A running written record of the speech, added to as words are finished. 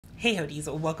Hey Hodies,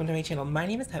 welcome to my channel. My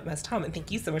name is hautemesstom and thank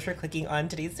you so much for clicking on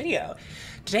today's video.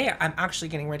 Today I'm actually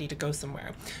getting ready to go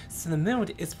somewhere. So the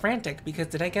mood is frantic because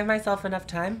did I give myself enough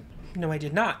time? No, I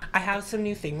did not. I have some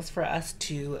new things for us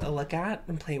to look at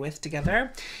and play with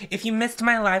together. If you missed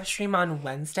my live stream on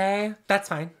Wednesday, that's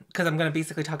fine because I'm going to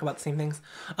basically talk about the same things.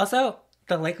 Also,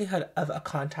 the likelihood of a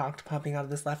contact popping out of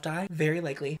this left eye, very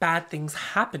likely. Bad things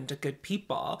happen to good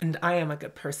people, and I am a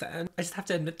good person. I just have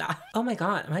to admit that. Oh my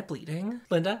god, am I bleeding?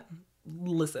 Linda,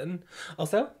 listen.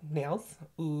 Also, nails.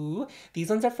 Ooh, these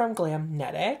ones are from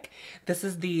Glamnetic. This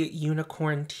is the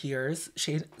Unicorn Tears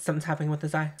shade. Something's happening with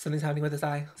this eye. Something's happening with this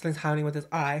eye. Something's happening with this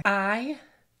eye. I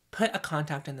put a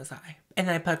contact in this eye, and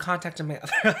then I put a contact in my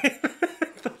other eye.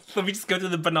 Let me just go through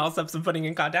the banal steps of putting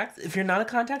in contacts. If you're not a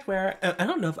contact wearer, I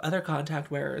don't know if other contact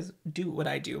wearers do what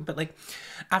I do, but like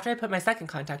after I put my second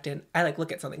contact in, I like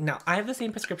look at something. Now, I have the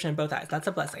same prescription in both eyes. That's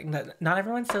a blessing. Not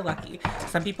everyone's so lucky.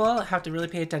 Some people have to really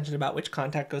pay attention about which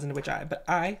contact goes into which eye, but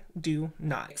I do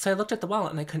not. So I looked at the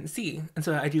wallet and I couldn't see. And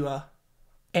so I do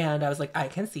and I was like, I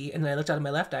can see. And then I looked out of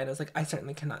my left eye and I was like, I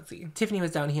certainly cannot see. Tiffany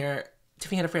was down here.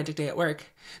 Tiffany had a frantic day at work.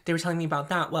 They were telling me about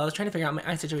that while I was trying to figure out my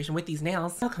eye situation with these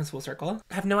nails. It all comes full circle.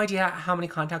 I have no idea how many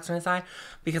contacts are in this eye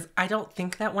because I don't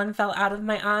think that one fell out of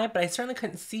my eye, but I certainly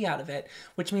couldn't see out of it,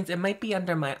 which means it might be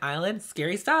under my eyelid.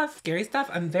 Scary stuff. Scary stuff.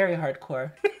 I'm very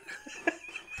hardcore.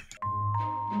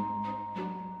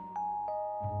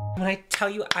 When I tell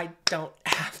you I don't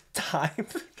have time,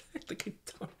 like I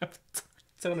don't have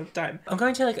time. I'm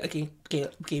going to like a gay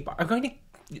bar. I'm going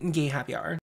to gay happy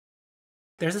hour.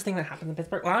 There's this thing that happens in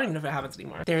Pittsburgh. Well, I don't even know if it happens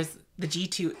anymore. There's the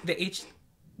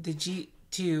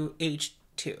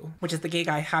G2H2, which is the gay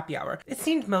guy happy hour. It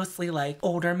seemed mostly like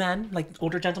older men, like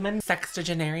older gentlemen,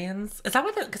 sextagenarians. Is that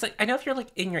what because like, I know if you're like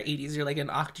in your 80s, you're like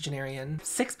an octogenarian.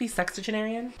 6B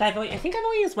sextagenarian. I think I've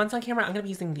only used once on camera. I'm going to be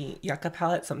using the Yucca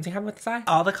palette. Something happened with this eye.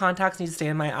 All the contacts need to stay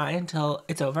in my eye until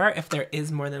it's over if there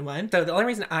is more than one. So the only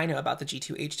reason I know about the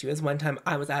G2H2 is one time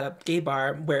I was at a gay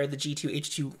bar where the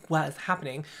G2H2 was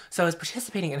happening. So I was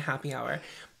participating in happy hour.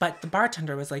 But the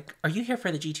bartender was like, are you here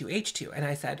for the G2H2? And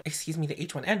I said, excuse me, the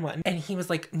H1N1. And he was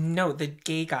like, no, the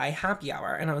gay guy happy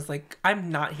hour. And I was like, I'm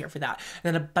not here for that.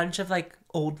 And then a bunch of like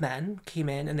old men came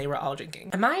in and they were all drinking.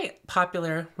 Am I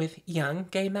popular with young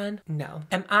gay men? No.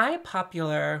 Am I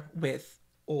popular with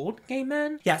old gay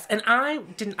men? Yes. And I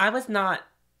was not,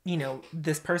 you know,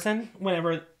 this person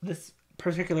whenever this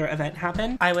particular event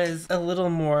happened. I was a little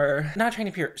more, not trying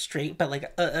to appear straight, but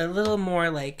like a little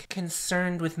more like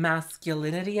concerned with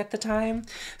masculinity at the time.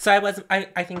 So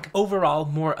I think overall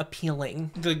more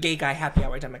appealing, the gay guy happy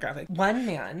hour demographic. One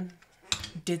man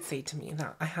did say to me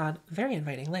that I had very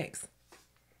inviting legs.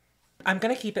 I'm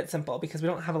gonna keep it simple because we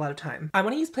don't have a lot of time. I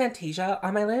want to use Plantasia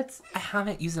on my lids. I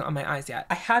haven't used it on my eyes yet.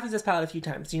 I have used this palette a few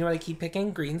times. Do you know what I keep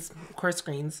picking? Greens, of course,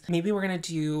 greens. Maybe we're gonna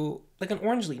do like an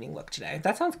orange leaning look today.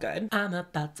 That sounds good. I'm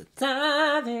about to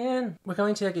dive in. We're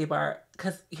going to a gay bar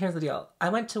because here's the deal. I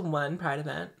went to one Pride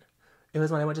event. It was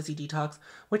when I went to see Detox,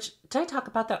 which, did I talk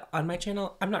about that on my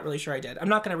channel? I'm not really sure I did. I'm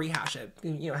not going to rehash it.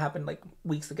 You know, it happened like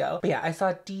weeks ago. But yeah, I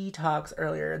saw Detox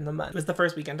earlier in the month. It was the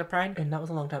first weekend of Pride, and that was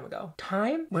a long time ago.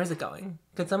 Time? Where's it going?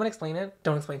 Could someone explain it?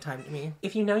 Don't explain time to me.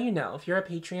 If you know, you know. If you're a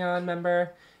Patreon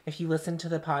member, if you listen to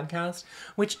the podcast,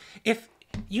 which if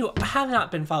you have not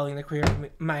been following the Queer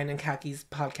Mine and Kackie's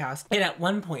podcast, and at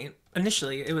one point,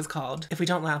 initially, it was called If We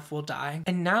Don't Laugh, We'll Die.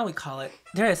 And now we call it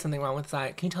There Is Something Wrong With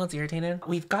That. Can you tell it's irritated?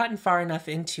 We've gotten far enough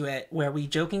into it where we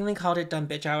jokingly called it Dumb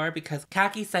Bitch Hour because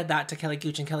Kackie said that to Kelly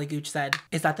Gooch and Kelly Gooch said,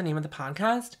 is that the name of the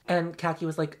podcast? And Kackie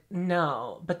was like,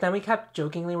 no. But then we kept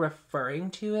jokingly referring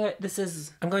to it.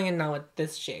 I'm going in now with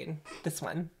this shade. This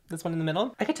one in the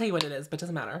middle. I could tell you what it is, but it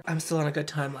doesn't matter. I'm still on a good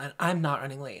timeline. I'm not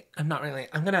running late. I'm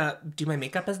gonna do my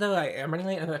makeup as though I am running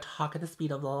late. I'm gonna talk at the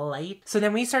speed of light. So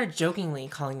then we started jokingly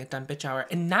calling it Dumb Bitch Hour,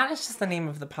 and that is just the name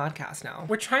of the podcast now.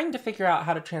 We're trying to figure out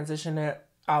how to transition it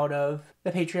out of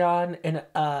the Patreon in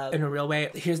a real way.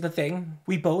 Here's the thing.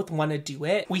 We both want to do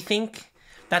it. We think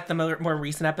that the more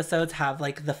recent episodes have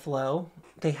like the flow.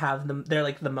 They're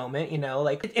like the moment, you know,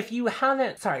 like if you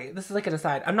haven't, sorry, this is like an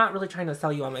aside. I'm not really trying to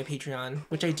sell you on my Patreon,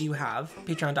 which I do have,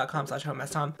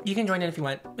 patreon.com/hautemesstom. You can join it if you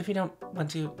want. If you don't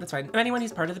want to, that's fine. Anyone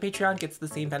who's part of the Patreon gets the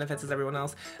same benefits as everyone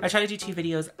else. I try to do 2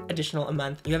 videos additional a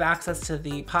month. You have access to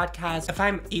the podcast. If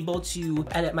I'm able to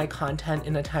edit my content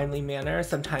in a timely manner,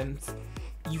 sometimes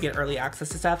you get early access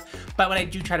to stuff. But what I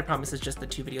do try to promise is just the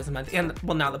 2 videos a month. And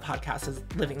well, now the podcast is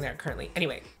living there currently.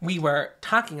 Anyway, we were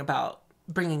talking about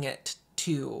bringing it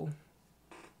to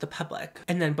the public.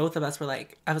 And then both of us were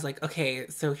like, I was like, okay,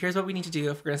 so here's what we need to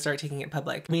do if we're gonna start taking it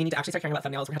public. We need to actually start caring about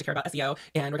thumbnails, we're gonna have to care about SEO,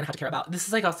 and we're gonna have to care about, this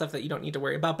is like all stuff that you don't need to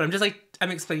worry about, but I'm just like,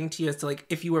 I'm explaining to you as to like,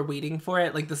 if you were waiting for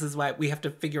it, like this is why we have to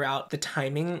figure out the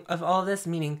timing of all of this,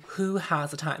 meaning who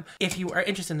has the time. If you are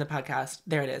interested in the podcast,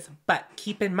 there it is. But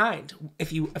keep in mind,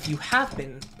 if you have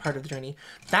been part of the journey,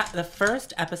 that the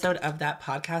first episode of that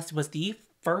podcast was the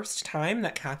first time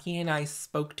that Kackie and I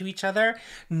spoke to each other,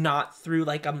 not through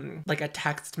like a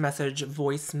text message,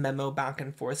 voice memo back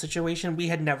and forth situation. We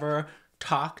had never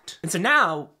talked. And so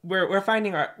now we're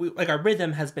finding our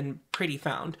rhythm has been pretty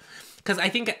found. Because I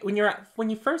think when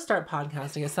you first start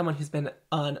podcasting as someone who's been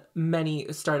on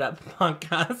many startup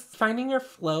podcasts, finding your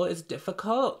flow is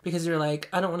difficult because you're like,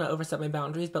 I don't want to overstep my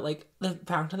boundaries, but like the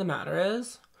fact of the matter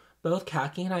is, both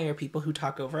Kackie and I are people who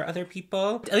talk over other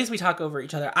people. At least we talk over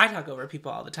each other. I talk over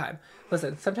people all the time.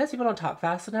 Listen, sometimes people don't talk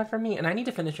fast enough for me, and I need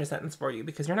to finish your sentence for you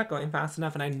because you're not going fast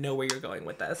enough, and I know where you're going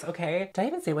with this, okay? Did I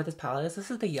even say what this palette is? This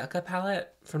is the Yucca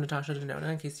palette from Natasha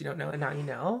Denona, in case you don't know, and now you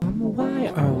know. Why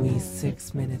are we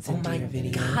 6 minutes into your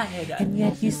video? God. And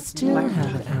yet you still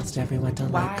haven't asked everyone to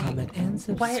like, comment, and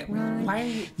subscribe. Why are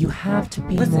you... You have to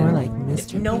be more like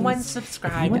Mr. No one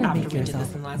subscribed after we did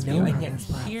this in the last video, and yet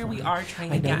here we are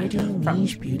trying again. Doing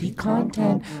niche beauty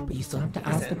content, but you still have to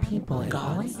ask the people, and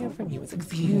all I hear from you is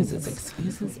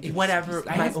excuses, whatever.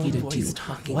 I ask you to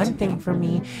do one thing for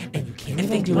me, and you can't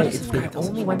even do it. It's been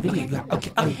only one video. You have,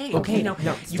 okay, no,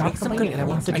 stop complaining, and I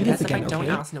want to do this again, okay? If I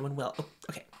don't ask, no one will.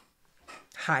 Okay.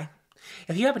 Hi.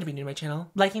 If you happen to be new to my channel,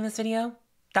 liking this video,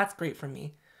 that's great for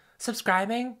me.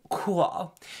 Subscribing,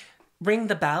 cool. Ring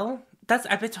the bell.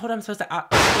 I've been told I'm supposed to. Okay.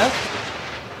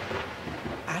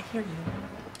 I hear you.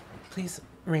 Please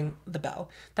ring the bell.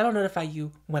 That'll notify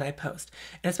you when I post.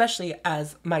 And especially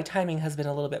as my timing has been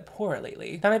a little bit poor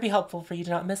lately, that might be helpful for you to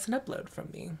not miss an upload from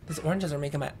me. These oranges are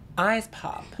making my eyes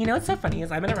pop. You know what's so funny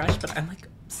is I'm in a rush, but I'm like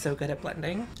so good at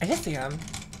blending. I just am.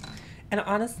 And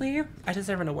honestly, I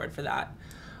deserve an award for that.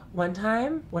 One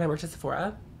time when I worked at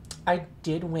Sephora, I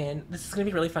did win. This is gonna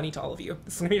be really funny to all of you.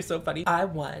 This is gonna be so funny. I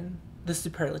won the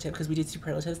superlative because we did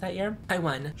superlatives that year. I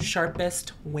won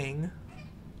sharpest wing.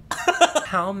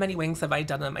 How many wings have I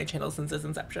done on my channel since its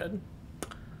inception?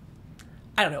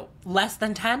 I don't know, less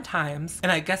than 10 times.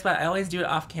 And I guess what, I always do it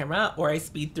off camera, or I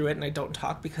speed through it and I don't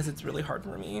talk because it's really hard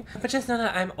for me. But just know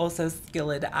that I'm also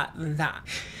skilled at that.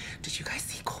 Did you guys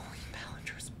see Colleen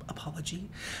Ballinger's apology?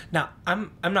 Now,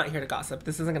 I'm not here to gossip.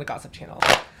 This isn't a gossip channel.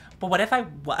 But what if I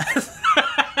was?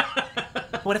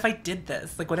 What if I did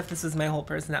this? Like, what if this was my whole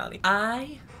personality?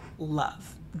 I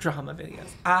love drama videos.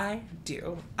 I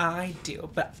do,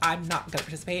 but I'm not gonna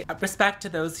participate. Respect to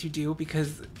those who do,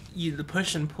 because the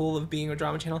push and pull of being a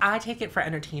drama channel. I take it for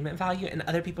entertainment value, and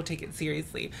other people take it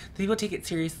seriously. The people take it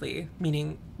seriously,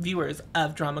 meaning viewers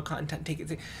of drama content take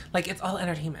it like it's all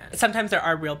entertainment. Sometimes there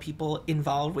are real people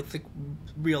involved with the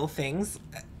real things.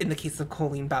 In the case of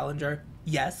Colleen Ballinger,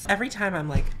 yes. Every time I'm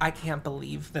like, I can't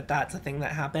believe that that's a thing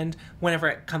that happened. Whenever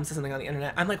it comes to something on the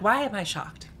internet, I'm like, why am I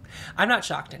shocked? I'm not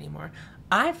shocked anymore.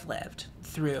 I've lived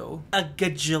through a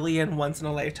gajillion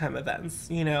once-in-a-lifetime events,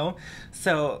 you know?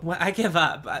 So when I give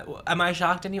up, am I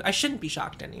shocked anymore? I shouldn't be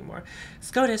shocked anymore.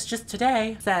 SCOTUS just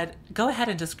today said, go ahead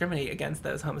and discriminate against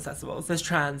those homosexuals, those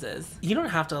transes. You don't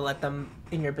have to let them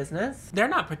in your business. They're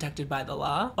not protected by the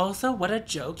law. Also, what a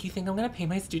joke. You think I'm gonna pay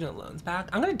my student loans back?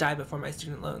 I'm gonna die before my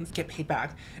student loans get paid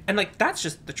back. And like, that's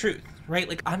just the truth, right?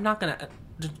 Like, I'm not gonna...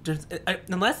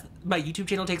 unless my YouTube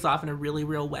channel takes off in a really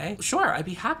real way, sure, I'd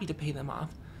be happy to pay them off.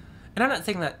 And I'm not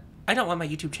saying that I don't want my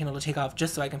YouTube channel to take off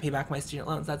just so I can pay back my student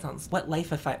loans. That sounds, what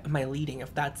life am I leading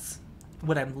if that's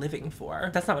what I'm living for?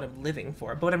 That's not what I'm living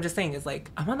for. But what I'm just saying is, like,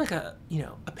 I'm on like a, you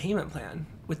know, a payment plan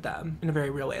with them in a very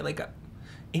real way, like a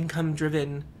income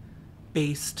driven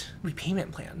based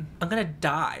repayment plan. I'm gonna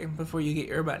die before you get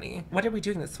your money. What are we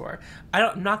doing this for?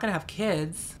 I'm not gonna have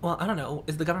kids. Well, I don't know.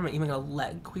 Is the government even gonna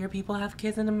let queer people have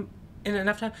kids in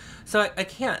enough time? So I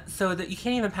can't. So that you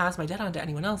can't even pass my debt on to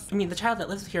anyone else. I mean, the child that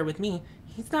lives here with me,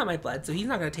 he's not my blood, so he's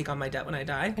not gonna take on my debt when I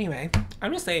die. Anyway,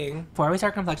 I'm just saying, before we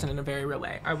start complexion in a very real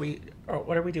way,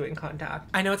 what are we doing contact?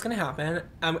 I know it's gonna happen.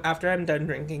 After I'm done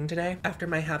drinking today, after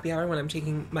my happy hour when I'm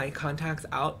taking my contacts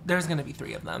out, there's gonna be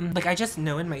 3 of them. Like, I just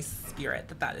know in my spirit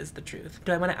that that is the truth.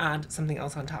 Do I wanna add something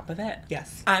else on top of it?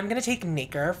 Yes. I'm gonna take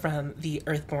Nacre from the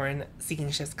Earthborn Seeking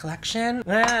Shifts collection. I'm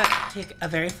gonna take a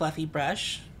very fluffy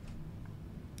brush,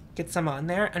 get some on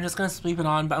there. I'm just gonna sweep it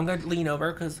on, but I'm gonna lean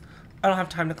over because I don't have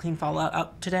time to clean fallout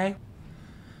up today.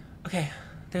 Okay,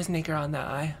 there's Nacre on that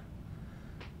eye.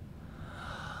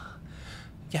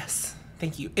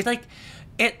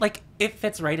 it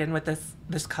fits right in with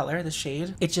this color, this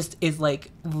shade. It just is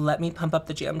like, let me pump up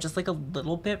the jam just like a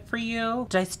little bit for you.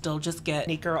 Did I still just get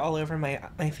nacre all over my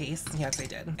face? Yes, I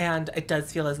did. And it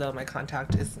does feel as though my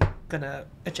contact is gonna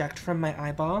eject from my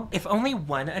eyeball. If only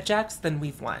one ejects, then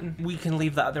we've won. We can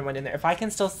leave the other one in there. If I can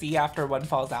still see after one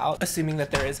falls out, assuming that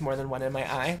there is more than one in my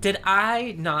eye. Did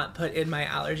I not put in my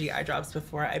allergy eye drops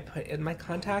before I put in my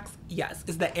contacts? Yes.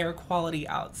 Is the air quality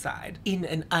outside in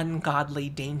an ungodly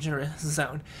dangerous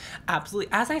zone?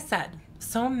 Absolutely. As I said,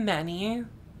 so many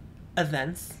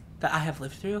events that I have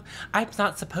lived through, I'm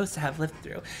not supposed to have lived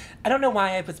through. I don't know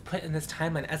why I was put in this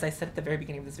timeline. As I said at the very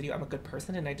beginning of this video, I'm a good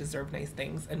person and I deserve nice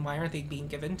things, and why aren't they being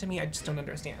given to me? I just don't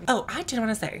understand. Oh, I did want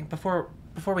to say, before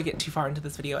we get too far into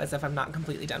this video, as if I'm not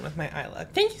completely done with my eye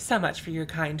look, thank you so much for your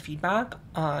kind feedback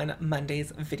on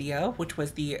Monday's video, which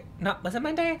was was it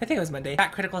Monday? I think it was Monday.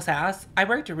 At Critical Sass. I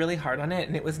worked really hard on it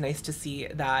and it was nice to see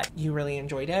that you really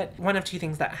enjoyed it. One of two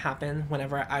things that happen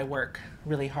whenever I work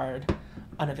really hard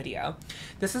on a video.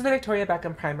 This is the Victoria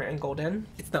Beckham primer in golden.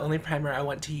 It's the only primer I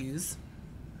want to use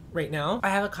right now. I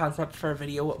have a concept for a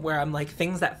video where I'm like,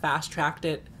 things that fast tracked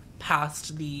it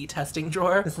past the testing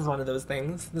drawer. This is one of those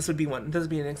things. This would be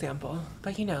an example.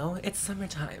 But you know, it's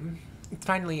summertime. It's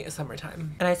finally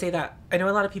summertime. And I say that, I know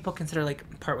a lot of people consider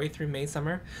like partway through May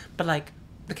summer, but like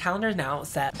the calendar is now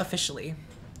set officially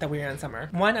that we're in summer.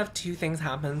 One of two things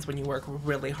happens when you work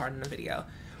really hard on a video.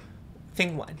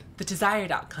 Thing one, the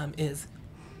desired outcome is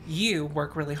you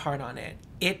work really hard on it.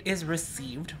 It is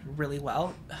received really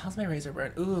well. How's my razor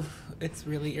burn? Ooh, it's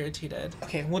really irritated.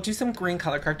 Okay, we'll do some green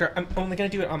color corrector. I'm only gonna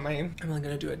do it I'm only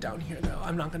gonna do it down here though.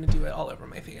 I'm not gonna do it all over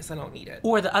my face. I don't need it.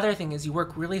 Or the other thing is you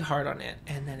work really hard on it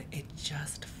and then it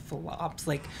just flops.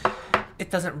 Like, it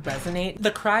doesn't resonate.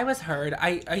 The cry was heard.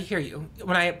 I hear you.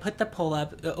 When I put the poll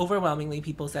up, overwhelmingly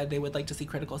people said they would like to see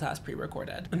Critical Sass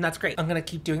pre-recorded. And that's great. I'm gonna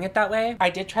keep doing it that way.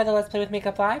 I did try the Let's Play with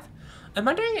Makeup Live. I'm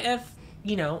wondering if,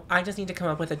 you know, I just need to come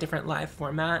up with a different live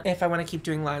format if I want to keep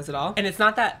doing lives at all. And it's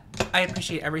not that I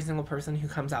appreciate every single person who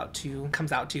comes out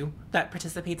to that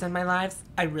participates in my lives.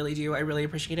 I really do. I really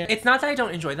appreciate it. It's not that I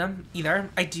don't enjoy them either.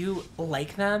 I do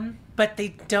like them, but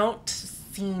they don't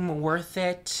seem worth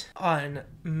it on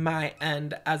my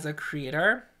end as a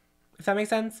creator, if that makes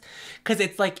sense. Because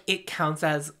it's like, it counts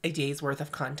as a day's worth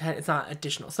of content. It's not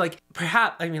additional. So like,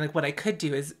 perhaps, I mean, like what I could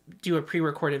do is do a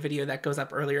pre-recorded video that goes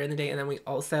up earlier in the day and then we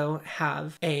also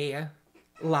have a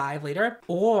live later.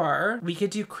 Or we could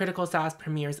do Critical Sass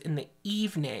premieres in the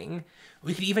evening.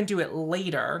 We could even do it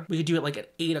later. We could do it like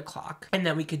at 8 o'clock and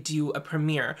then we could do a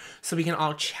premiere so we can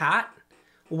all chat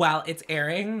while it's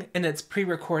airing and it's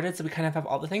pre-recorded, so we kind of have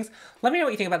all the things. Let me know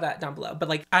what you think about that down below. But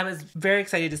like, I was very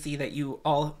excited to see that you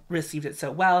all received it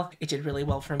so well. It did really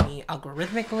well for me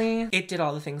algorithmically. It did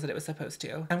all the things that it was supposed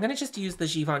to. I'm gonna just use the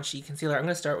Givenchy concealer. I'm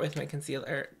gonna start with my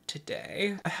concealer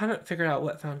today. I haven't figured out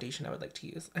what foundation I would like to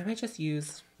use. I might just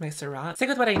use my Surratt. Stick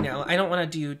with what I know. I don't wanna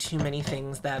do too many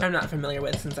things that I'm not familiar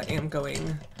with since I am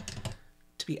going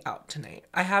to be out tonight.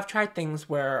 I have tried things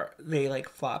where they like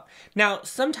flop. Now,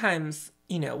 sometimes,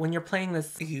 you know, when you're playing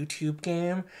this YouTube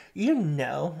game, you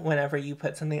know whenever you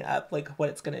put something up, like what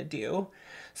it's gonna do.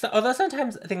 So, although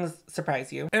sometimes things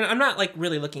surprise you. And I'm not like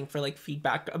really looking for like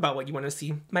feedback about what you want to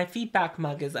see. My feedback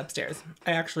mug is upstairs.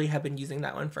 I actually have been using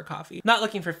that one for coffee. Not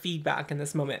looking for feedback in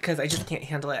this moment because I just can't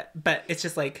handle it. But it's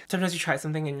just like, sometimes you try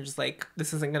something and you're just like,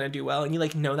 this isn't gonna do well. And you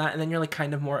like know that and then you're like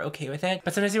kind of more okay with it.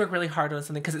 But sometimes you work really hard on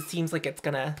something because it seems like it's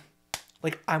gonna,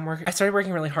 like I started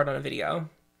working really hard on a video.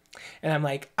 And I'm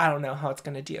like, I don't know how it's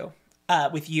gonna do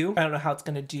with you. I don't know how it's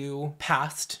gonna do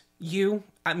past you.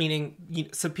 Meaning, you know,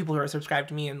 so people who are subscribed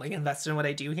to me and like invested in what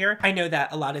I do here. I know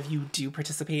that a lot of you do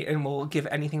participate and will give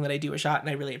anything that I do a shot, and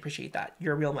I really appreciate that.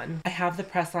 You're a real one. I have the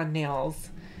press-on nails,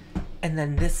 and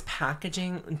then this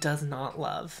packaging does not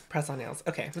love press-on nails.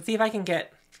 Okay, let's see if I can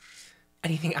get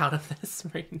anything out of this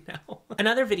right now.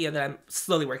 Another video that I'm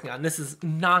slowly working on. This is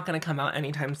not gonna come out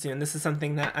anytime soon. This is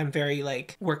something that I'm very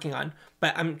like working on,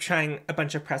 but I'm trying a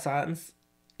bunch of press-ons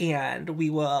and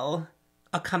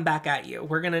I'll come back at you.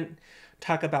 We're gonna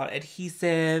talk about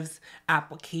adhesives,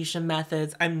 application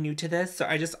methods. I'm new to this, so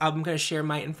I'm gonna share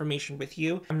my information with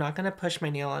you. I'm not gonna push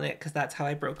my nail on it because that's how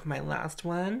I broke my last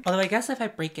one. Although I guess if I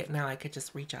break it now, I could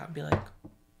just reach out and be like,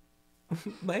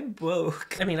 mine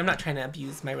broke. I mean, I'm not trying to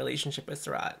abuse my relationship with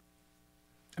Surratt.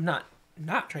 I'm not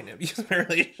trying to abuse my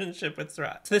relationship with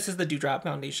Surratt. So this is the Dewdrop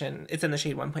foundation. It's in the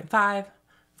shade 1.5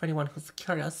 for anyone who's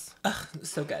curious. Ugh,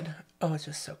 so good. Oh, it's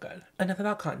just so good. Enough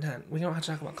about content. We don't have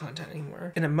to talk about content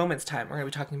anymore. In a moment's time, we're gonna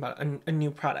be talking about a new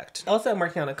product. Also, I'm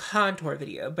working on a contour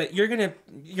video, but you're gonna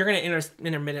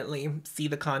intermittently see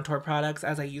the contour products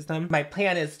as I use them. My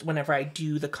plan is whenever I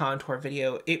do the contour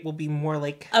video, it will be more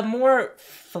like a more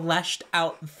fleshed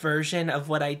out version of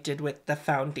what I did with the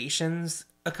foundations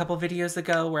a couple videos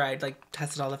ago, where I'd like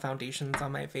tested all the foundations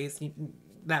on my face.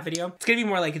 That video. It's gonna be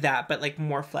more like that, but like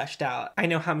more fleshed out. I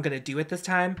know how I'm gonna do it this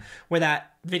time, where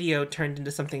that video turned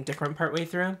into something different partway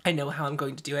through. I know how I'm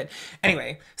going to do it.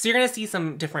 Anyway, so you're gonna see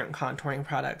some different contouring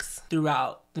products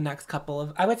throughout the next couple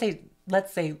of, I would say,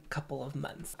 let's say couple of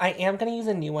months. I am gonna use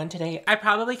a new one today. I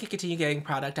probably could continue getting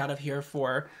product out of here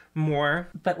for more,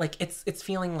 but like it's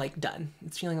feeling like done.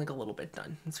 It's feeling like a little bit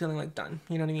done. It's feeling like done.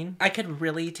 You know what I mean? I could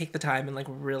really take the time and like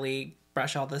really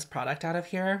brush all this product out of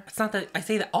here. It's not that I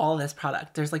say that all this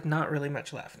product, there's like not really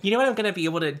much left. You know what I'm gonna be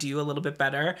able to do a little bit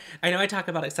better? I know I talk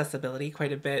about accessibility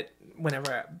quite a bit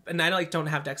whenever, and I like don't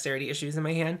have dexterity issues in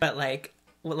my hand, but like,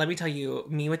 well, let me tell you,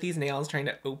 me with these nails trying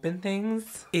to open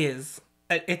things it's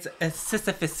a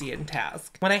Sisyphusian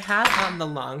task. When I had on the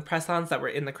long press-ons that were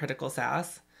in the Critical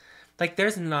Sass, like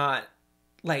there's not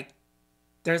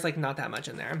that much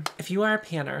in there. If you are a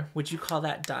panner, would you call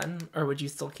that done, or would you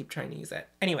still keep trying to use it?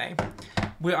 Anyway,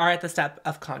 we are at the step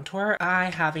of contour. I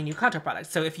have a new contour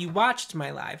product. So if you watched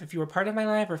my live, if you were part of my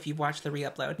live, or if you've watched the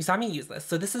re-upload, you saw me use this.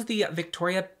 So this is the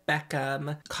Victoria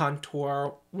Beckham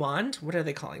contour wand. What are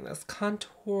they calling this?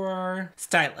 Contour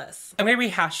Stylus. I'm gonna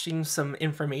be rehashing some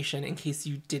information in case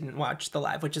you didn't watch the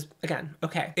live, which is, again,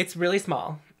 okay. It's really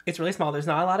small. It's really small. There's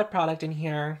not a lot of product in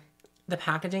here. The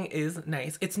packaging is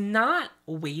nice. It's not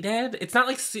weighted. It's not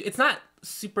like, it's not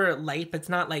super light, but it's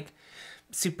not like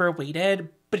super weighted,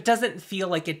 but it doesn't feel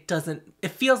like it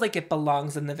feels like it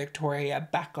belongs in the Victoria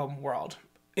Beckham world.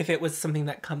 If it was something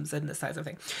that comes in this size of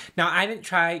thing. Now, I didn't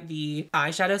try the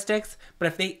eyeshadow sticks,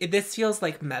 but if this feels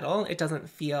like metal, it doesn't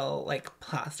feel like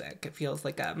plastic. It feels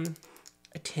like a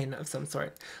tin of some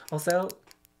sort. Also,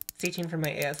 stay tuned for my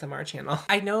ASMR channel.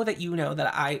 I know that you know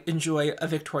that I enjoy a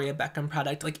Victoria Beckham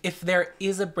product. Like if there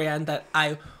is a brand that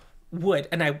I would,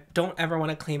 and I don't ever want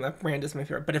to claim a brand as my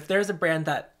favorite, but if there's a brand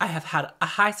that I have had a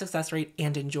high success rate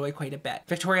and enjoy quite a bit,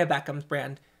 Victoria Beckham's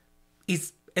brand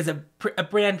is a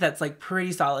brand that's like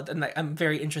pretty solid, and like I'm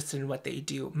very interested in what they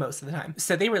do most of the time.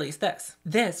 So they released this.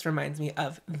 This reminds me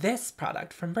of this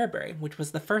product from Burberry, which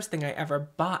was the first thing I ever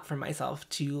bought for myself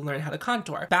to learn how to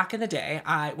contour. Back in the day,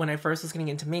 when I first was getting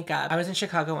into makeup, I was in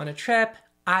Chicago on a trip.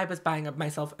 I was buying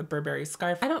myself a Burberry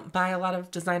scarf. I don't buy a lot of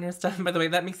designer stuff, by the way.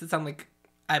 That makes it sound like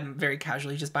I'm very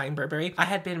casually just buying Burberry. I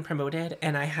had been promoted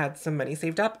and I had some money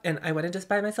saved up, and I went and just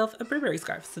buy myself a Burberry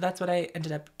scarf. So that's what I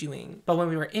ended up doing. But when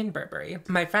we were in Burberry,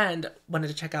 my friend wanted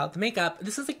to check out the makeup.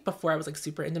 This was like before I was like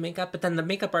super into makeup, but then the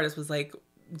makeup artist was like,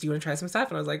 do you want to try some stuff?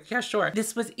 And I was like, yeah, sure.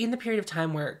 This was in the period of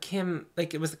time where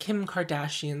it was Kim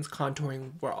Kardashian's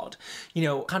contouring world. You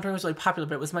know, contouring was really popular,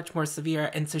 but it was much more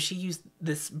severe. And so she used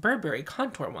this Burberry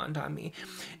contour wand on me.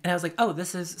 And I was like, oh,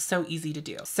 this is so easy to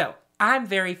do. So I'm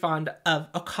very fond of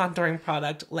a contouring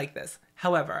product like this.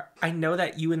 However, I know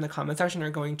that you in the comment section are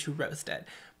going to roast it,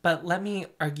 but let me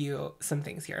argue some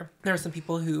things here. There are some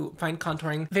people who find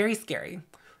contouring very scary,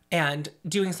 and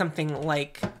doing something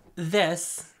like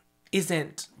this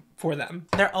isn't for them.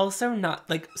 They're also not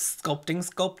like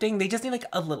sculpting. They just need like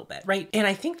a little bit, right? And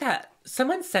I think that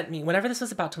someone sent me, whenever this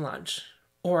was about to launch,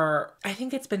 or I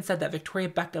think it's been said that Victoria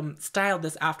Beckham styled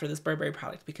this after this Burberry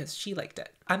product because she liked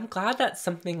it. I'm glad that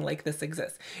something like this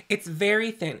exists. It's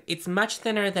very thin. It's much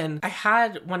thinner than, I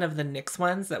had one of the NYX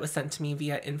ones that was sent to me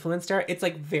via Influencer. It's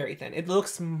like very thin. It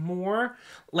looks more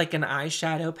like an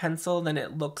eyeshadow pencil than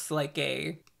it looks like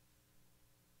a,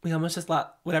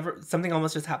 something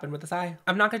almost just happened with this eye.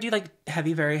 I'm not gonna do like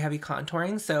very heavy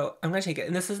contouring, so I'm gonna take it.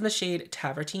 And this is in the shade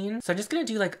Tavertine. So I'm just gonna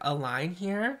do like a line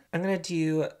here. I'm gonna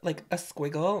do like a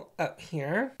squiggle up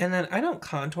here. And then I don't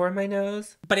contour my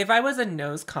nose, but if I was a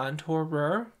nose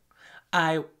contourer,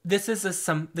 this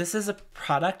is a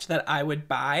product that I would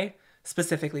buy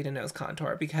specifically to nose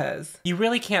contour, because you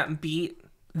really can't beat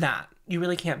that. You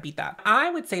really can't beat that. I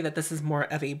would say that this is more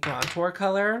of a bronzer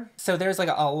color. So there's like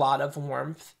a lot of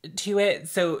warmth to it.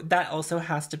 So that also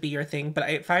has to be your thing. But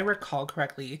if I recall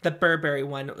correctly, the Burberry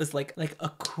one was like a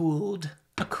cooled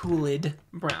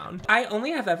brown. I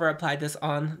only have ever applied this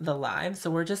on the live.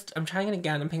 So I'm trying it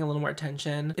again. I'm paying a little more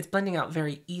attention. It's blending out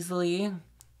very easily,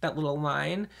 that little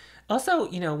line. Also,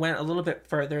 you know, went a little bit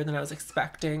further than I was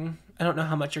expecting. I don't know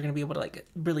how much you're going to be able to like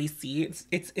really see.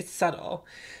 It's subtle.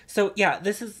 So yeah,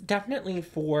 this is definitely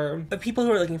for the people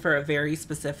who are looking for a very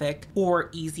specific or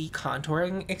easy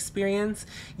contouring experience.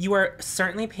 You are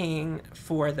certainly paying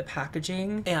for the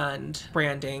packaging and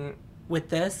branding with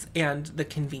this and the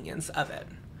convenience of it.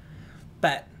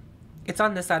 But it's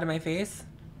on this side of my face,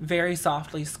 very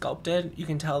softly sculpted. You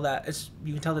can tell that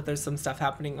there's some stuff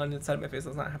happening on this side of my face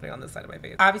that's not happening on this side of my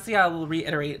face. Obviously, I will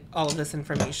reiterate all of this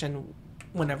information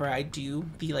whenever I do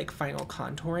the like final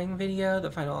contouring video, the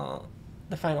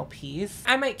final piece.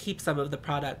 I might keep some of the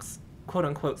products quote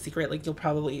unquote secret. Like, you'll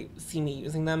probably see me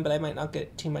using them, but I might not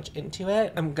get too much into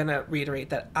it. I'm gonna reiterate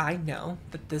that I know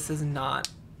that this is not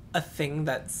a thing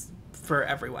that's for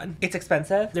everyone. It's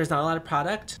expensive. There's not a lot of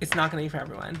product. It's not gonna be for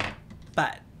everyone.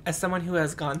 But as someone who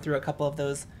has gone through a couple of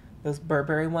those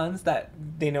Burberry ones that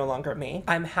they no longer make,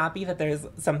 I'm happy that there's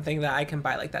something that I can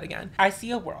buy like that again. I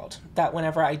see a world that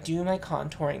whenever I do my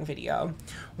contouring video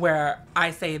where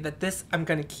I say that this, I'm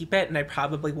gonna keep it and I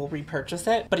probably will repurchase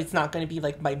it, but it's not gonna be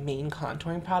like my main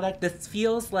contouring product. This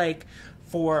feels like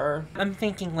I'm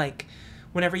thinking like,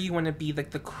 whenever you want to be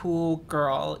like the cool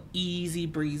girl, easy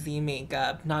breezy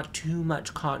makeup, not too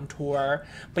much contour,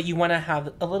 but you want to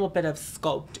have a little bit of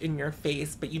sculpt in your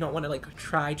face, but you don't want to like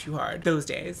try too hard. Those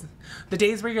days. The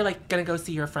days where you're like gonna go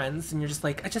see your friends and you're just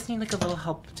like, I just need like a little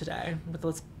help today with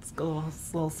a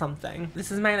little something.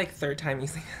 This is my like 3rd time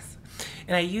using this.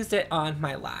 And I used it on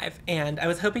my live, and I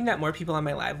was hoping that more people on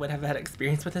my live would have had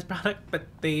experience with this product, but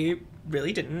they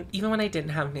really didn't. Even when I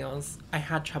didn't have nails, I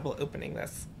had trouble opening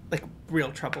this. Like,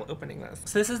 real trouble opening this.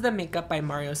 So this is the Makeup by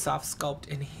Mario Soft Sculpt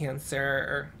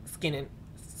Enhancer,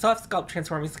 Soft Sculpt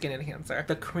Transforming Skin Enhancer.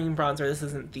 The cream bronzer, this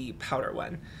isn't the powder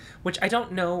one, which I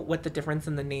don't know what the difference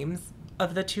in the names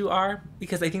of the two are,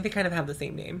 because I think they kind of have the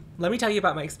same name. Let me tell you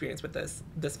about my experience with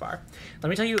this far. Let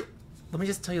me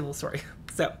just tell you a little story.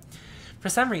 So, for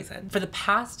some reason, for the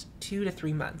past 2 to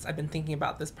 3 months, I've been thinking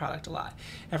about this product a lot.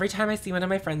 Every time I see one of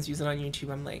my friends use it on YouTube,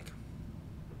 I'm like,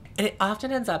 and it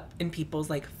often ends up in people's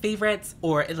like favorites,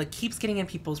 or it like keeps getting in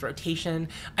people's rotation.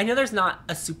 I know there's not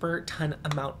a super ton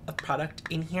amount of product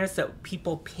in here, so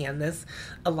people pan this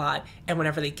a lot, and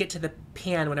whenever they get to the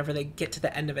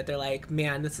end of it, they're like,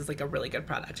 man, this is like a really good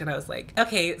product. And I was like,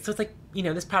 okay, so it's like, you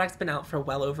know, this product's been out for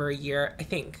well over a year. I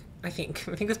think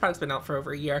this product's been out for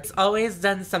over a year. It's always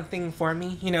done something for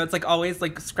me. You know, it's like always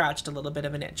like scratched a little bit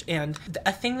of an itch. And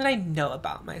a thing that I know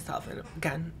about myself, and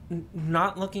again,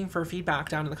 not looking for feedback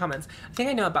down in the comments, a thing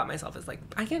I know about myself is like,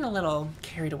 I get a little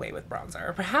carried away with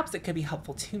bronzer. Perhaps it could be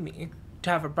helpful to me to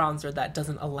have a bronzer that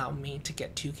doesn't allow me to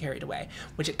get too carried away,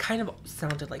 which it kind of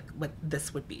sounded like what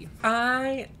this would be.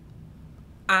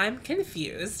 I'm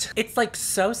confused. It's like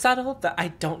so subtle that I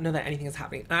don't know that anything is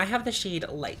happening. And I have the shade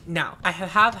Light. Now, I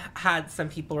have had some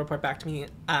people report back to me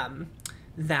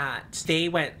that they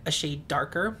went a shade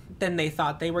darker than they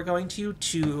thought they were going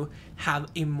to have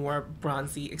a more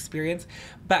bronzy experience.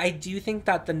 But I do think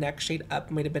that the next shade up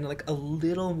might have been like a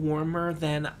little warmer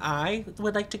than I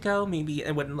would like to go. Maybe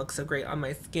it wouldn't look so great on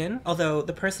my skin. Although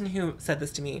the person who said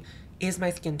this to me is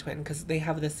my skin twin, because they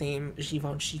have the same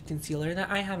Givenchy concealer that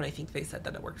I have, and I think they said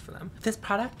that it worked for them. This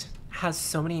product has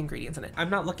so many ingredients in it. I'm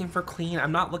not looking for clean,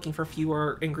 I'm not looking for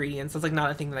fewer ingredients. That's like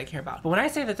not a thing that I care about. But when I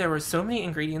say that there were so many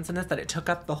ingredients in this that it took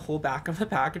up the whole back of the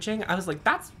packaging, I was like,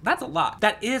 that's a lot.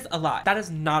 That is a lot. That is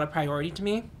not a priority to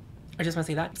me. I just want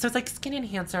to say that. So it's like skin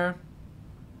enhancer.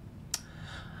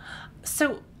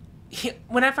 So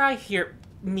whenever I hear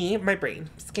my brain,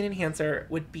 skin enhancer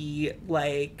would be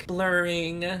like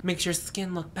blurring, makes your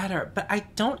skin look better. But I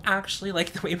don't actually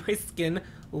like the way my skin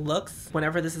looks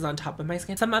whenever this is on top of my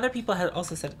skin. Some other people had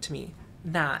also said to me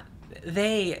that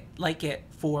they like it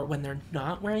for when they're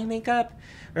not wearing makeup,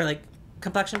 or like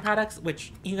complexion products,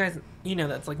 which you guys, you know,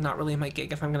 that's like not really my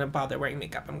gig. If I'm gonna bother wearing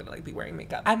makeup, I'm gonna like be wearing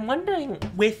makeup. I'm wondering,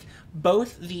 with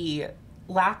both the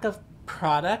lack of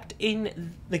product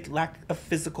in, like lack of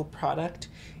physical product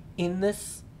in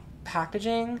this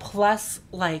packaging, plus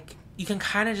like you can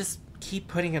kind of just keep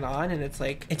putting it on and it's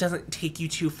like it doesn't take you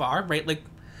too far, right? Like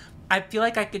I feel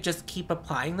like I could just keep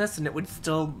applying this and it would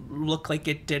still look like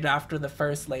it did after the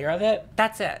first layer of it.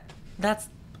 That's it.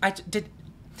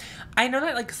 I know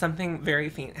that like something very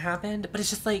faint happened, but it's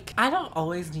just like I don't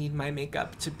always need my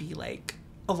makeup to be like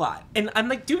a lot. And I'm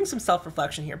like doing some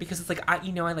self-reflection here, because it's like I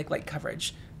like light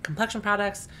coverage complexion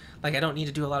products. Like I don't need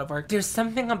to do a lot of work. There's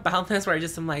something about this where I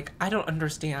just am like, I don't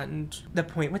understand the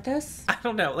point with this. I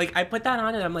don't know. Like I put that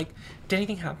on and I'm like, did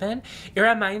anything happen? It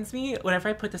reminds me, whenever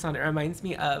I put this on, it reminds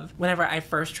me of whenever I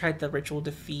first tried the Ritual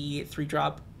Defee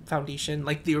 3-drop foundation,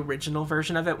 like the original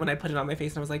version of it, when I put it on my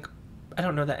face and I was like, I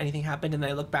don't know that anything happened, and then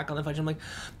I look back on the footage, I'm like,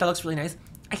 that looks really nice.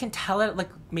 I can tell it like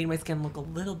made my skin look a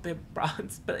little bit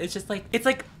bronzed, but it's just like, it's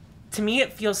like, to me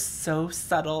it feels so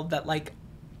subtle that like,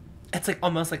 it's like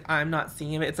almost like I'm not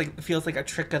seeing it. It's like, it feels like a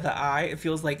trick of the eye. It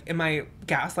feels like, am I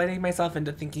gaslighting myself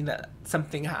into thinking that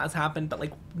something has happened, but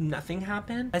like nothing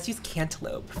happened? Let's use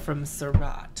Cantaloupe from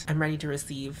Surat. I'm ready to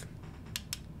receive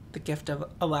the gift of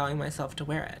allowing myself to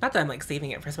wear it. Not that I'm like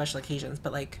saving it for special occasions,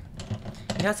 but like,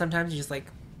 you know, sometimes you just like,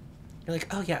 you're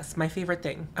like, oh yes, my favorite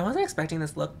thing. I wasn't expecting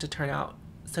this look to turn out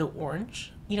so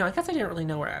orange. You know, I guess I didn't really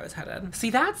know where I was headed. See,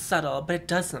 that's subtle, but it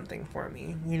does something for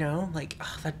me, you know? Like,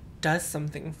 oh, that does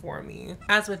something for me.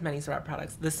 As with many Surat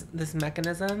products, this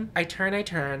mechanism, I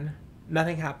turn,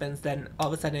 nothing happens, then all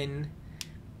of a sudden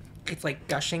it's like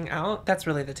gushing out. That's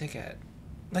really the ticket.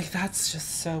 Like, that's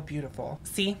just so beautiful.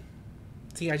 See,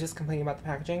 I just complained about the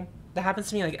packaging. That happens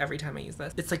to me like every time I use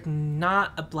this. It's like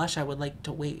not a blush I would like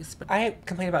to waste, but I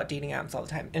complain about dating apps all the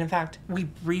time. And in fact, we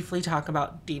briefly talk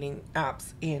about dating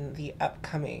apps in the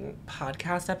upcoming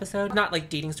podcast episode. Not like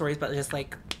dating stories, but just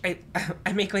like,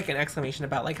 I make like an exclamation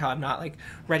about like how I'm not like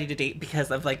ready to date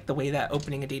because of like the way that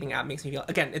opening a dating app makes me feel.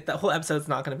 Again, the whole episode's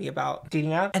not going to be about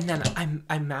dating app. And then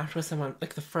I matched with someone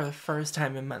like for the first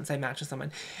time in months. I matched with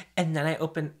someone, and then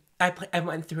I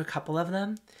went through a couple of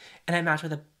them, and I matched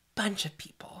with a bunch of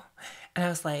people. And I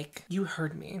was like, you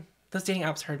heard me. Those dating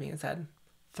apps heard me and said,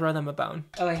 throw them a bone.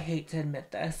 Oh, I hate to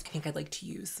admit this. I think I'd like to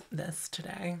use this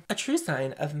today. A true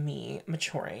sign of me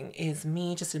maturing is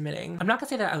me just admitting, I'm not gonna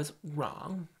say that I was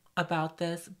wrong about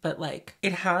this, but like,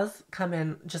 it has come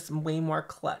in just way more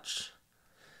clutch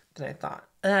than I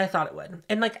thought it would.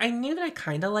 And like, I knew that I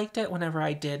kind of liked it whenever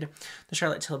I did the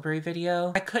Charlotte Tilbury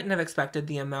video. I couldn't have expected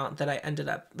the amount that I ended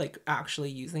up like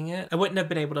actually using it. I wouldn't have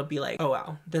been able to be like, oh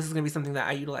wow, this is gonna be something that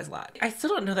I utilize a lot. I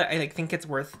still don't know that I like think it's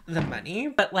worth the money,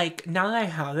 but like now that I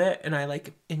have it and I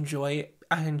like enjoy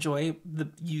the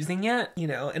using it, you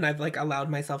know, and I've like allowed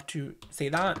myself to say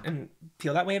that and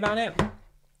feel that way about it.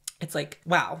 It's like,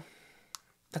 wow,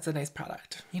 that's a nice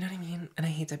product. You know what I mean? And I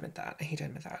hate to admit that.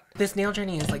 This nail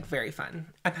journey is like very fun.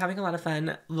 I'm having a lot of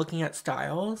fun looking at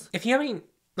styles. If you have any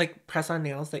like press-on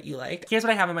nails that you like, here's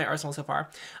what I have in my arsenal so far.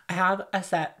 I have a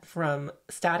set from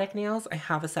Static Nails. I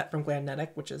have a set from Glamnetic,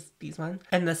 which is these ones.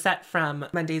 And the set from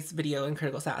Monday's video in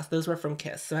Critical Sass, those were from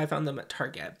Kiss. So I found them at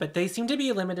Target, but they seem to be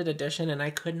a limited edition, and I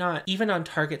could not, even on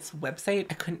Target's website,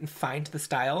 I couldn't find the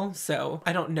style. So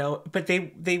I don't know, but they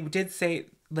did say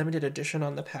limited edition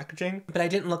on the packaging, but I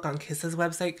didn't look on Kiss's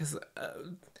website because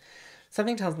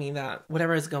something tells me that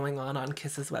whatever is going on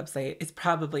Kiss's website is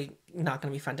probably not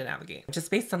going to be fun to navigate. Just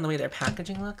based on the way their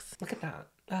packaging looks. Look at that.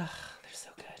 Ugh, they're so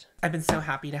good. I've been so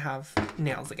happy to have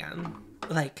nails again.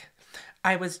 Like,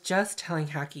 I was just telling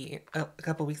Kackie a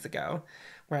couple weeks ago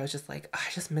where I was just like, oh,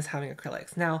 I just miss having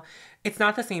acrylics. Now, it's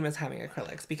not the same as having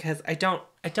acrylics because I don't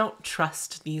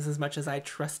trust these as much as I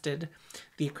trusted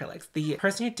the acrylics. The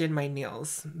person who did my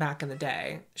nails back in the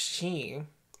day, she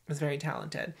was very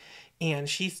talented, and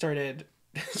she started,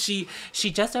 she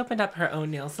just opened up her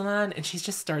own nail salon, and she's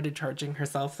just started charging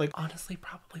herself like honestly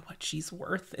probably what she's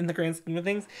worth in the grand scheme of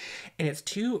things, and it's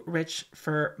too rich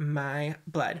for my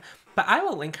blood. But I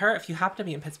will link her if you happen to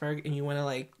be in Pittsburgh and you want to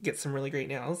like get some really great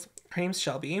nails. Her name's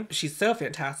Shelby. She's so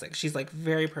fantastic. She's like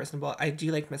very personable. I do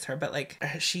like miss her, but like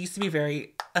she used to be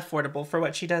very affordable for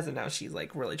what she does, and now she's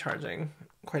like really charging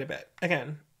quite a bit.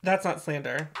 Again, that's not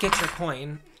slander. Get your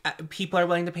coin. People are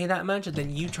willing to pay that much, and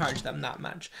then you charge them that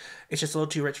much. It's just a little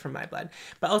too rich for my blood.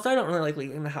 But also I don't really like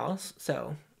leaving the house,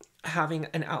 so having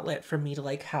an outlet for me to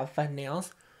like have fun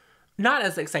nails, not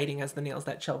as exciting as the nails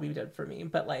that Shelby did for me,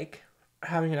 but like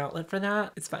having an outlet for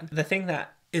that, it's fun. The thing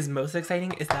that is most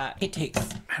exciting is that it takes,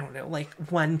 I don't know, like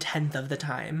 1/10 of the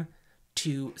time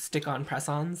to stick on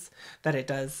press-ons that it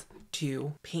does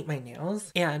to paint my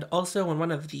nails. And also when one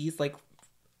of these like,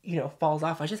 you know, falls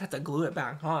off, I just have to glue it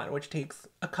back on, which takes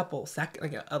a couple seconds,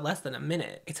 like a less than a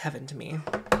minute. It's heaven to me.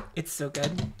 It's so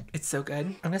good. It's so good.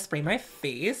 I'm gonna spray my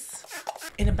face.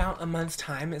 In about a month's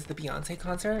time is the Beyonce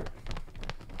concert.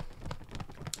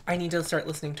 I need to start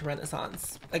listening to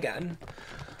Renaissance again.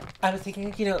 I was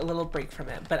taking, you know, a little break from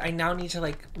it, but I now need to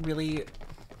like really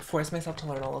force myself to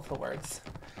learn all of the words.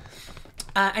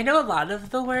 I know a lot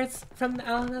of the words from the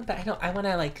album, but I don't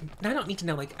need to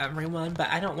know like everyone, but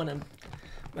I don't want to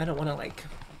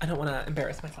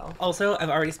embarrass myself. Also, I've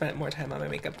already spent more time on my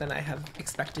makeup than I have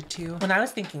expected to. When I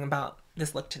was thinking about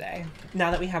this look today, now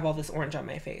that we have all this orange on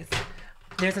my face,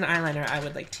 There's an eyeliner I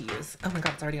would like to use. Oh my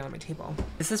god, it's already on my table.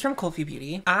 This is from Victoria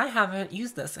Beauty. I haven't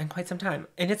used this in quite some time,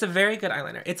 and it's a very good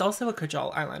eyeliner. It's also a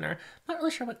kajal eyeliner. Not really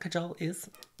sure what kajal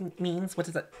means. What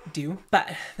does it do?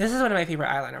 But this is one of my favorite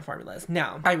eyeliner formulas.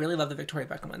 Now, I really love the Victoria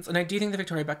Beckham ones, and I do think the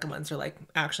Victoria Beckham ones are like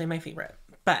actually my favorite.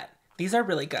 But these are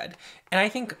really good, and I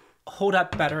think hold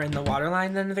up better in the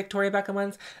waterline than the Victoria Beckham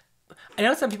ones. I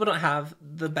know some people don't have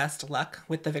the best luck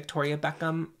with the Victoria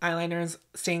Beckham eyeliners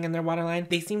staying in their waterline.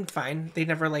 They seemed fine. They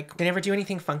never do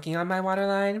anything funky on my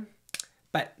waterline,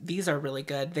 but these are really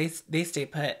good. They stay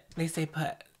put. They stay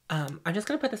put. I'm just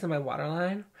gonna put this in my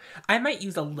waterline. I might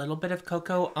use a little bit of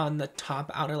cocoa on the top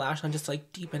outer lash line just to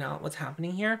like deepen out what's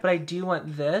happening here. But I do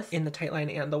want this in the tight line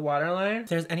and the waterline. If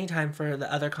there's any time for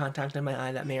the other contact in my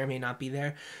eye that may or may not be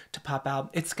there to pop out,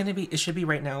 it should be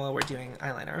right now while we're doing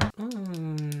eyeliner.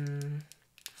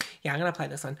 Yeah, I'm gonna apply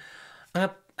this one. I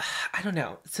don't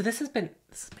know. So this has been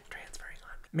transferring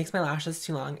on me. It makes my lashes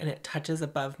too long and it touches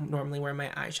above normally where my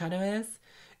eyeshadow is.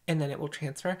 And then it will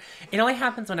transfer. It only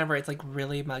happens whenever it's like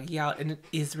really muggy out, and it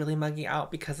is really muggy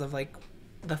out because of like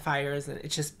the fires, and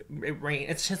it's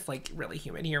just like really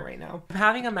humid here right now. I'm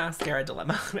having a mascara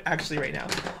dilemma actually right now.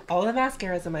 All the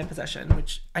mascaras in my possession,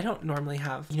 which I don't normally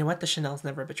have. You know what? The Chanel's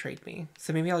never betrayed me.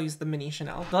 So maybe I'll use the mini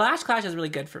Chanel. The Lash Clash is really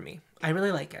good for me. I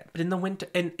really like it. But in the winter,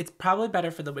 and it's probably better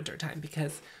for the winter time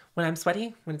because when I'm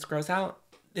sweaty, when it's gross out,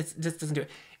 it just doesn't do it.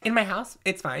 In my house,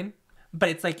 it's fine. But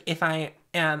it's like if I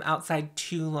am outside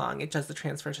too long, it does the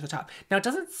transfer to the top. Now it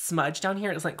doesn't smudge down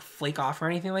here. It doesn't like flake off or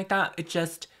anything like that. It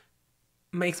just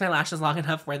makes my lashes long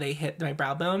enough where they hit my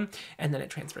brow bone and then it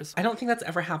transfers. I don't think that's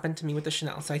ever happened to me with the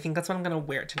Chanel. So I think that's what I'm going to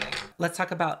wear tonight. Let's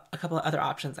talk about a couple of other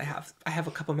options I have. I have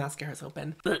a couple mascaras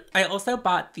open. I also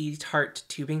bought the Tarte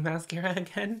tubing mascara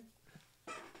again.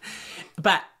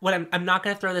 But what I'm not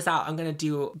going to throw this out. I'm going to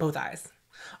do both eyes.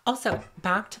 Also,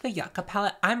 back to the Yucca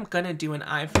palette, I'm gonna do an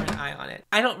eye for an eye on it.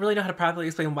 I don't really know how to properly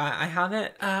explain why I have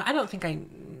it. I don't think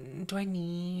do I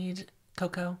need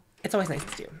cocoa? It's always nice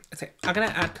to do. Okay, I'm gonna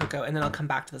add cocoa and then I'll come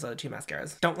back to those other two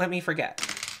mascaras. Don't let me forget.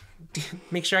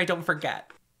 Make sure I don't forget.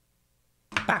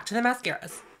 Back to the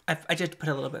mascaras. I just put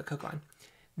a little bit of cocoa on.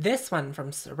 This one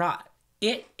from Surat,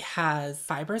 it has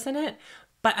fibers in it,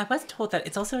 but I was told that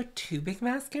it's also a tubing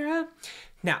mascara.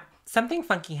 Now, something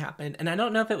funky happened, and I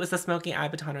don't know if it was the smoky eye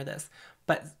baton or this,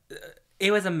 but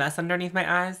it was a mess underneath my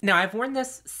eyes. Now, I've worn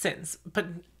this since, but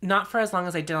not for as long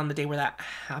as I did on the day where that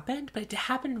happened, but it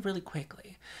happened really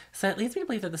quickly. So it leads me to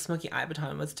believe that the smoky eye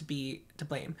baton was to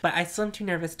blame, but I still am too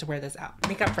nervous to wear this out.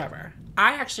 Makeup forever.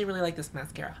 I actually really like this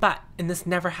mascara, and this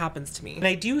never happens to me. And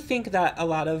I do think that a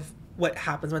lot of what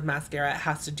happens with mascara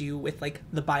has to do with like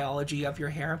the biology of your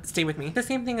hair. Stay with me. The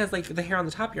same thing as like the hair on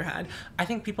the top of your head. I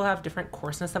think people have different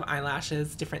coarseness of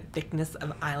eyelashes, different thickness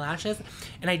of eyelashes.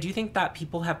 And I do think that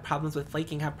people have problems with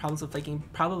flaking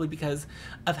probably because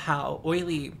of how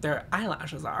oily their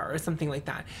eyelashes are or something like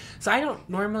that. So I don't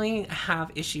normally have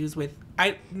issues with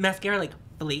mascara like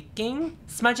flaking.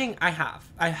 Smudging, I have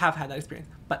had that experience.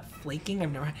 But flaking,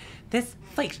 I've never had. This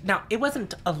flaked. Now, it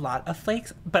wasn't a lot of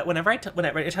flakes, but whenever I tell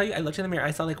you, I looked in the mirror,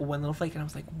 I saw like one little flake, and I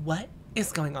was like, what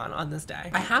is going on this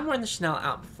day? I have worn the Chanel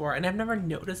out before, and I've never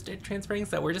noticed it transferring,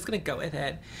 so we're just gonna go with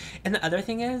it. And the other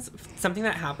thing is, something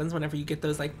that happens whenever you get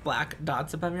those like black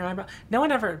dots above your eyebrow, no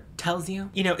one ever tells you.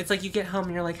 You know, it's like you get home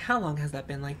and you're like, how long has that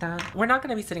been like that? We're not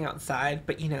gonna be sitting outside,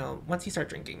 but you know, once you start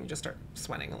drinking, you just start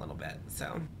sweating a little bit,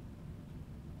 so.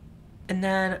 And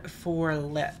then for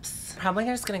lips, probably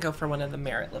just gonna go for one of the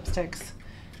Merit lipsticks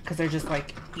because they're just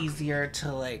like easier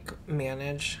to like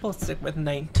manage. We'll stick with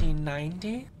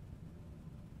 1990.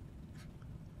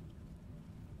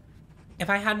 If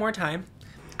I had more time,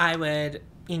 I would,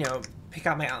 you know, pick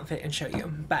out my outfit and show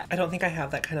you, but I don't think I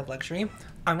have that kind of luxury.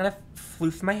 I'm gonna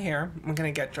floof my hair, I'm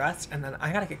gonna get dressed, and then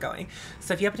I gotta get going.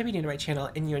 So if you happen to be new to my channel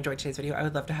and you enjoyed today's video, I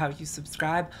would love to have you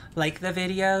subscribe, like the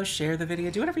video, share the video,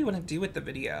 do whatever you want to do with the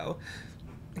video.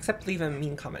 Except leave a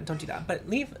mean comment, don't do that, but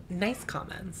leave nice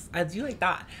comments. I do like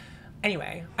that.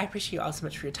 Anyway, I appreciate you all so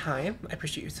much for your time. I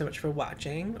appreciate you so much for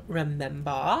watching.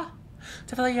 Remember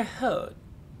to follow your heart,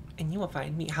 and you will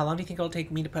find me. How long do you think it'll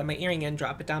take me to put my earring in?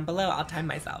 Drop it down below. I'll time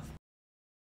myself.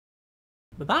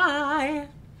 Bye-bye.